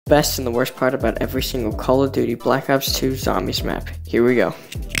best and the worst part about every single Call of Duty Black Ops 2 Zombies map. Here we go.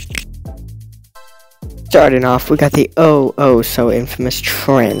 Starting off, we got the so infamous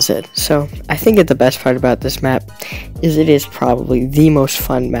transit. So, I think that the best part about this map is it is probably the most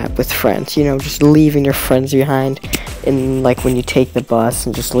fun map with friends. You know, just leaving your friends behind, and like when you take the bus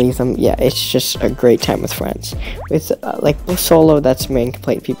and just leave them. Yeah, it's just a great time with friends. With like solo, that's the main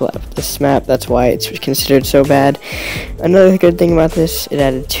complaint people have with this map. That's why it's considered so bad. Another good thing about this, it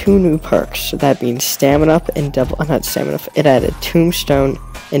added 2 new perks. So that being stamina up and it added tombstone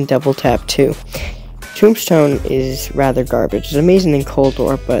and double tap 2. Tombstone is rather garbage. It's amazing in Cold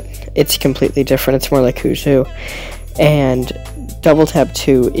War, but it's completely different. It's more like Who's Who. And Double Tap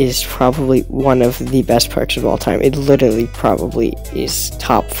 2 is probably one of the best perks of all time. It literally probably is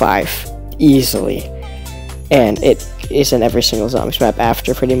top 5, easily. And it is in every single Zombies map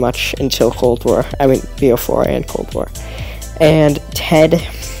after, pretty much, until Cold War. I mean, BO4 and Cold War. And Ted,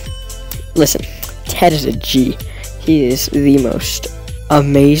 listen, Ted is a G. He is the most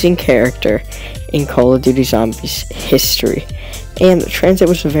amazing character in Call of Duty Zombies history. And Transit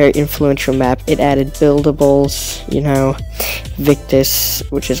was a very influential map. It added buildables, you know, Victus,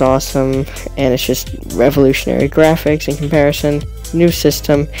 which is awesome, and it's just revolutionary graphics in comparison, new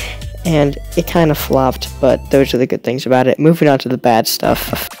system, and it kind of flopped, but those are the good things about it. Moving on to the bad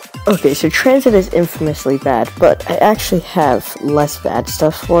stuff. Okay, so Transit is infamously bad, but I actually have less bad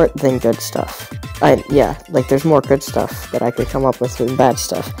stuff for it than good stuff. There's more good stuff that I could come up with than bad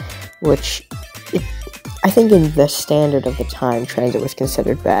stuff, which I think in the standard of the time, Transit was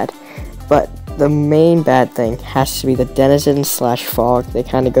considered bad, but the main bad thing has to be the denizens / fog. They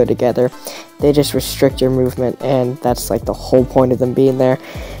kind of go together. They just restrict your movement, and that's like the whole point of them being there.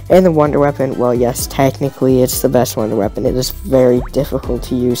 And the wonder weapon, well, yes, technically it's the best wonder weapon. It is very difficult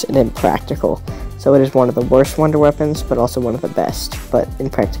to use and impractical. So it is one of the worst wonder weapons, but also one of the best. But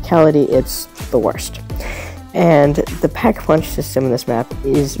in practicality, it's the worst. And the pack-punch system in this map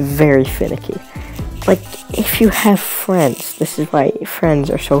is very finicky. Like, if you have friends, this is why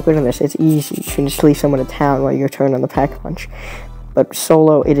friends are so good in this. It's easy. You can just leave someone in town while you're turning on the pack-punch. But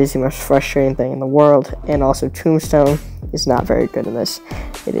solo, it is the most frustrating thing in the world. And also, Tombstone is not very good in this.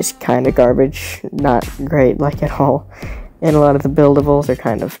 It is kind of garbage, not great, like, at all. And a lot of the buildables are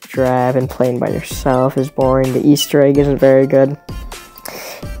kind of drab, and playing by yourself is boring. The Easter egg isn't very good.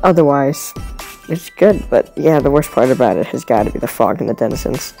 Otherwise, it's good, but yeah, the worst part about it has got to be the fog and the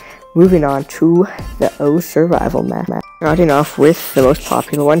denizens. Moving on to the survival map. Starting off with the most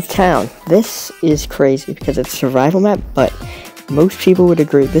popular one, Town. This is crazy because it's a survival map, but most people would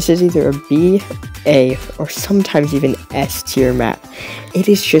agree this is either a B, A, or sometimes even S tier map. It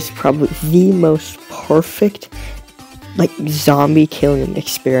is just probably the most perfect, like, zombie killing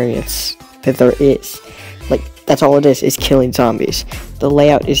experience that there is. Like, that's all it is killing zombies. The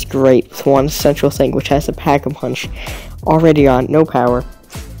layout is great with one central thing, which has a pack-a-punch already on, no power.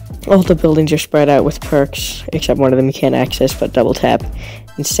 All the buildings are spread out with perks, except one of them you can't access, but double tap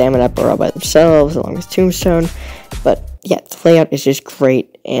and stamina up are all by themselves, along with Tombstone. But yeah, the layout is just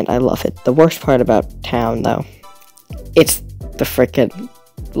great, and I love it. The worst part about Town, though, it's the frickin'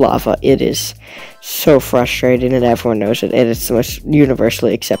 lava. It is so frustrating, and everyone knows it, and it's the most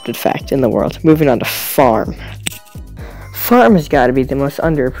universally accepted fact in the world. Moving on to Farm. Farm has got to be the most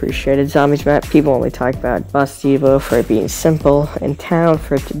underappreciated Zombies map. People only talk about Bus Depot for it being simple, and Town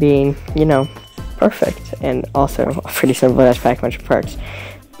for it to being, you know, perfect, and also pretty simple as pack-punch of perks.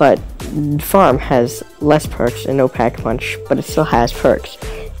 But Farm has less perks and no pack-punch, but it still has perks.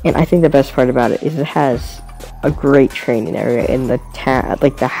 And I think the best part about it is it has a great training area in the town.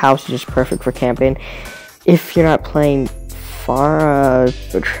 Like, the house is just perfect for camping. If you're not playing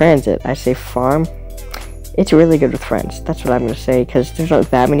Transit, I say Farm. It's really good with friends. That's what I'm going to say, because there's not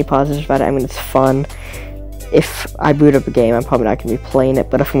that many positives about it. I mean, it's fun. If I boot up a game, I'm probably not going to be playing it,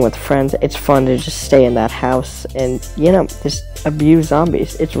 but if I'm with friends, it's fun to just stay in that house and, you know, just abuse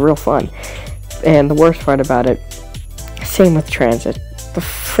zombies. It's real fun. And the worst part about it, same with Transit, the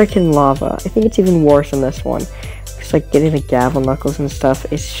freaking lava. I think it's even worse in this one. It's like getting the gavel knuckles and stuff.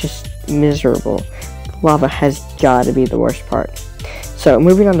 It's just miserable. The lava has got to be the worst part. So,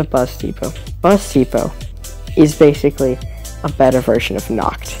 moving on to Bus Depot. Bus Depot is basically a better version of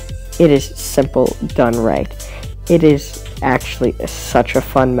Knocked. It is simple, done right. It is actually such a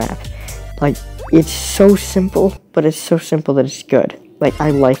fun map. Like, it's so simple, but it's so simple that it's good. Like, I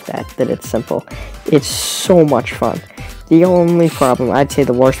like that it's simple. It's so much fun. The only problem, I'd say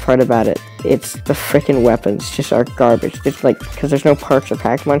the worst part about it, it's the freaking weapons just are garbage. It's like, because there's no perks or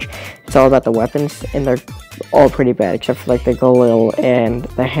pack-punch, it's all about the weapons, and they're all pretty bad, except for like the Golil and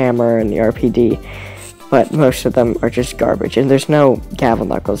the hammer and the RPD. but most of them are just garbage, and there's no gavel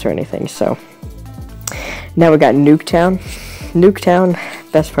knuckles or anything. So now we got Nuketown. Nuketown,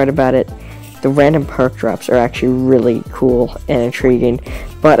 best part about it, the random perk drops are actually really cool and intriguing,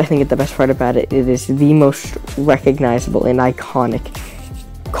 but I think the best part about it, it is the most recognizable and iconic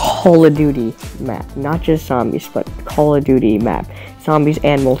Call of Duty map. Not just zombies, but Call of Duty map. Zombies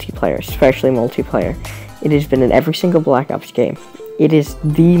and multiplayer, especially multiplayer. It has been in every single Black Ops game. It is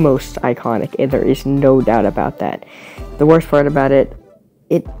the most iconic, and there is no doubt about that. The worst part about it,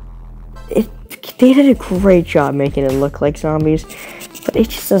 they did a great job making it look like zombies, but it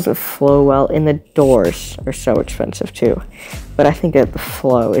just doesn't flow well, and the doors are so expensive too. But I think that the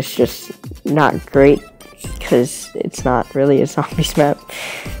flow is just not great, because it's not really a zombies map.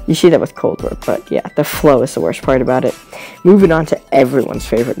 You see that with Cold War, but yeah, the flow is the worst part about it. Moving on to everyone's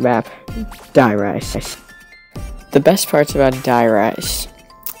favorite map, Die Rise. The best parts about Die Rise,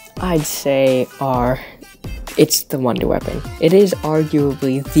 I'd say, are it's the wonder weapon. It is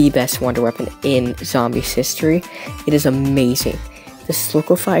arguably the best wonder weapon in zombies history. It is amazing. The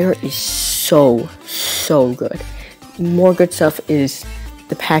liquefier is so good. More good stuff is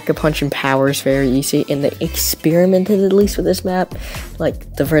the pack-a-punch and power is very easy, and they experimented at least with this map,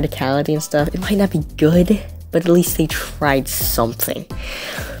 like the verticality and stuff. It might not be good, but at least they tried something.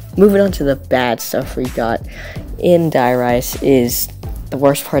 Moving on to the bad stuff we got in Die Rise is the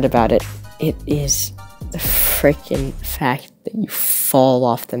worst part about it. It is the freaking fact that you fall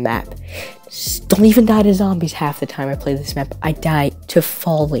off the map. Don't even die to zombies half the time I play this map. I die to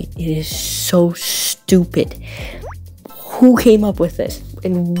falling. It is so stupid. Who came up with this?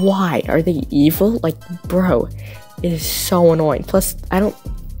 And why? Are they evil? Like, bro, it is so annoying. Plus,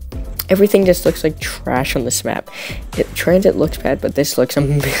 everything just looks like trash on this map. Transit looks bad, but this looks a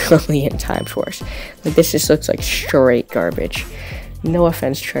million times worse. Like, this just looks like straight garbage. No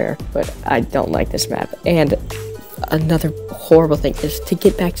offense, Treyarch, but I don't like this map. And another horrible thing is to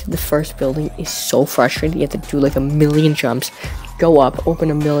get back to the first building is so frustrating. You have to do like a million jumps, go up, open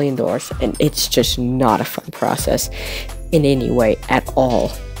a million doors, and it's just not a fun process in any way at all.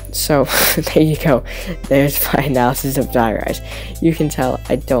 So there you go. There's my analysis of Die Rise. You can tell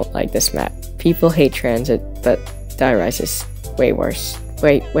I don't like this map. People hate Transit, but Die Rise is way worse.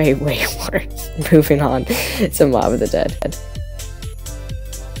 Way worse. Moving on to Mob of the Dead.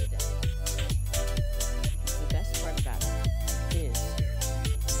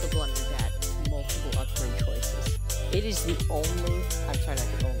 It is the only, I'm sorry, not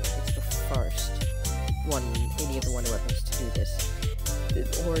the only, it's the first one, any of the Wonder Weapons to do this.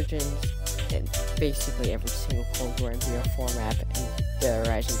 The Origins, and basically every single Cold War and BR4 map, and the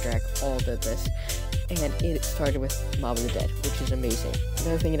Rising Drag all did this. And it started with Mob of the Dead, which is amazing.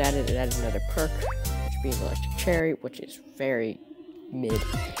 Another thing it added another perk, which being Electric Cherry, which is very mid.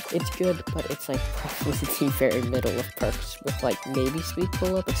 It's good, but it's like probably the very middle of perks, with like maybe Sweet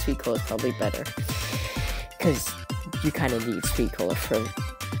Cola, but Sweet Cola is probably better. Because you kind of need Sweet Cola for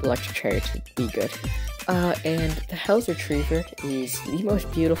Electric Cherry to be good. And the Hell's Retriever is the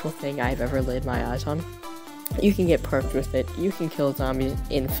most beautiful thing I've ever laid my eyes on. You can get perked with it. You can kill zombies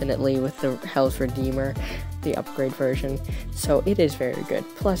infinitely with the Hell's Redeemer, the upgrade version. So it is very good.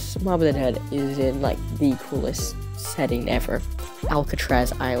 Plus, Mob of the Dead is in like the coolest setting ever.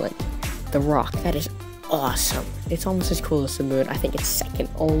 Alcatraz Island. The Rock. That is awesome. It's almost as cool as the moon. I think it's second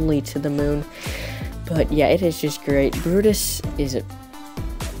only to the moon. But yeah, it is just great. Brutus is a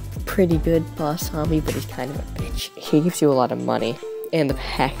pretty good boss zombie, but he's kind of a bitch. He gives you a lot of money. And the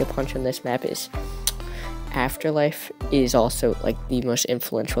pack-a-punch on this map is... Afterlife is also like the most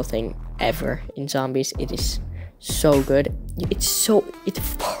influential thing ever in zombies. It is so good. It's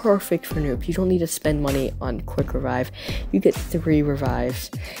perfect for noob. You don't need to spend money on quick revive. You get 3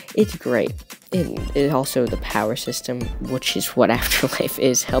 revives. It's great. And it also, the power system, which is what Afterlife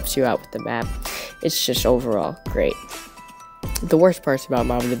is, helps you out with the map. It's just overall great. The worst parts about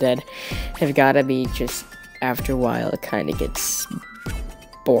Mob of the Dead have got to be just after a while it kind of gets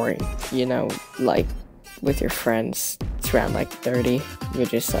boring, you know, like with your friends. It's around like 30, you're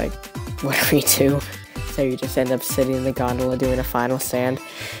just like, what do we do? So you just end up sitting in the gondola doing a final stand.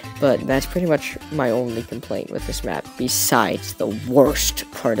 But that's pretty much my only complaint with this map, besides the worst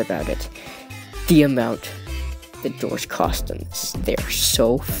part about it, the amount the doors cost on this. They're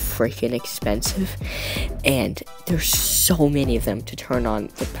so freaking expensive, and there's so many of them to turn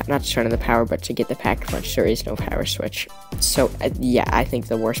on, not to turn on the power, but to get the pack-a-punch. There is no power switch. So yeah, I think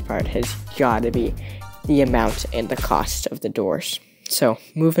the worst part has got to be the amount and the cost of the doors. So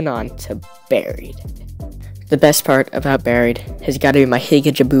moving on to Buried. The best part about Buried has got to be my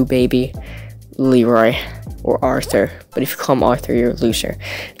Higajaboo baby, Leroy, or Arthur. But if you call him Arthur, you're a loser.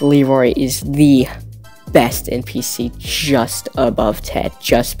 Leroy is the best NPC, just above Ted,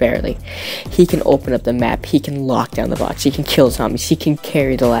 just barely. He can open up the map, he can lock down the box, he can kill zombies, he can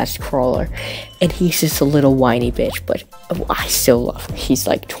carry the last crawler, and he's just a little whiny bitch, but I still love him. He's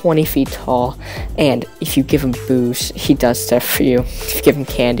like 20 feet tall, and if you give him booze, he does stuff for you. If you give him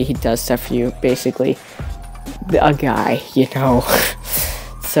candy, he does stuff for you. Basically, a guy, you know.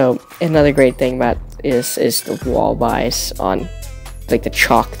 So, another great thing about is the wall buys on, like, the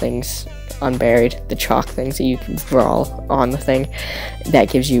chalk things. Unburied, the chalk things that you can draw on the thing,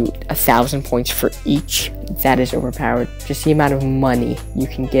 that gives you 1,000 points for each. That is overpowered. Just the amount of money you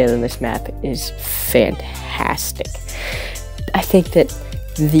can get in this map is fantastic. I think that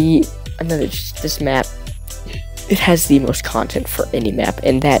this map, it has the most content for any map,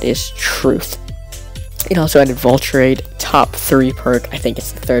 and that is truth. It also added Vulture Raid, top 3 perk. I think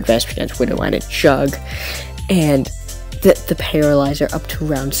it's the 3rd best against Widowline and Jug, and the Paralyzer up to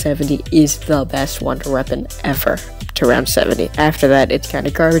round 70 is the best wonder weapon ever to round 70. After that, it's kind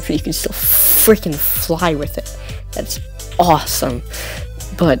of garbage, but you can still freaking fly with it. That's awesome.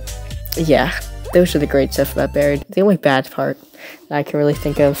 But yeah, those are the great stuff about Buried. The only bad part that I can really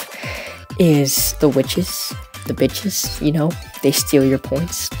think of is the witches, the bitches, you know, they steal your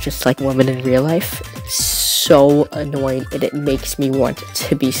points just like women in real life. It's so annoying, and it makes me want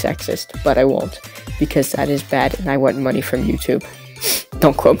to be sexist, but I won't, because that is bad, and I want money from YouTube.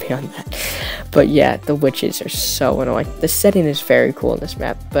 Don't quote me on that. But yeah, the witches are so annoying. The setting is very cool in this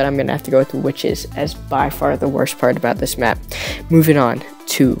map, but I'm gonna have to go with the witches as by far the worst part about this map. Moving on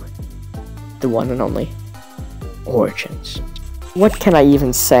to the one and only Origins. What can I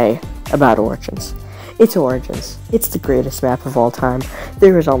even say about Origins? It's Origins. It's the greatest map of all time.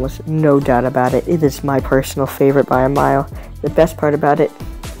 There is almost no doubt about it. It is my personal favorite by a mile. The best part about it,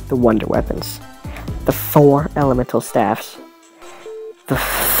 the wonder weapons. The 4 elemental staffs. The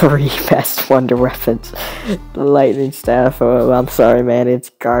 3 best wonder weapons. The lightning staff, oh, I'm sorry man, it's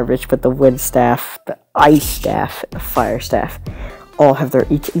garbage, but the wind staff, the ice staff, the fire staff, all have their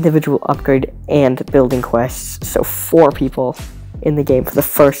each individual upgrade and building quests, so 4 people in the game for the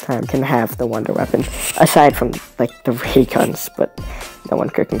first time can have the wonder weapon, aside from like the ray guns, but no one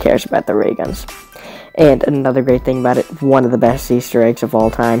freaking cares about the ray guns. And another great thing about it, one of the best Easter eggs of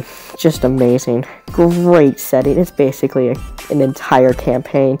all time, just amazing, great setting. It's basically an entire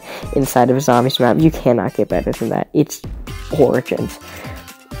campaign inside of a zombies map. You cannot get better than that. It's Origins.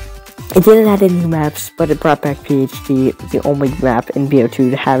 It didn't add any new maps, but it brought back PhD, the only map in BO2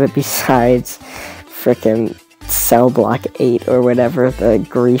 to have it besides frickin' Cell Block 8 or whatever the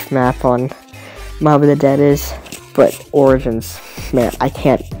grief map on Mob of the Dead is. But Origins, man, I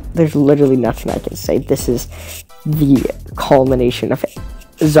can't, there's literally nothing I can say. This is the culmination of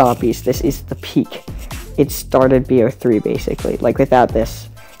zombies. This is the peak. It started BO3 basically. Like without this,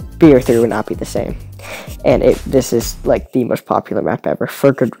 BO3 would not be the same. And this is like the most popular map ever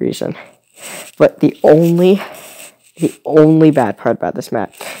for good reason. But the only bad part about this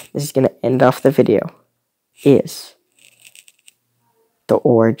map, this is gonna end off the video, is the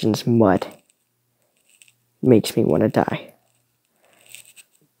Origins mud. Makes me want to die.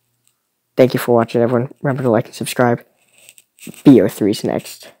 Thank you for watching, everyone. Remember to like and subscribe. BO3's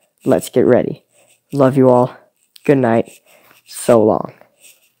next. Let's get ready. Love you all. Good night. So long.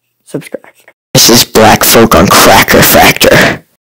 Subscribe. This is Black Folk on Cracker Factor.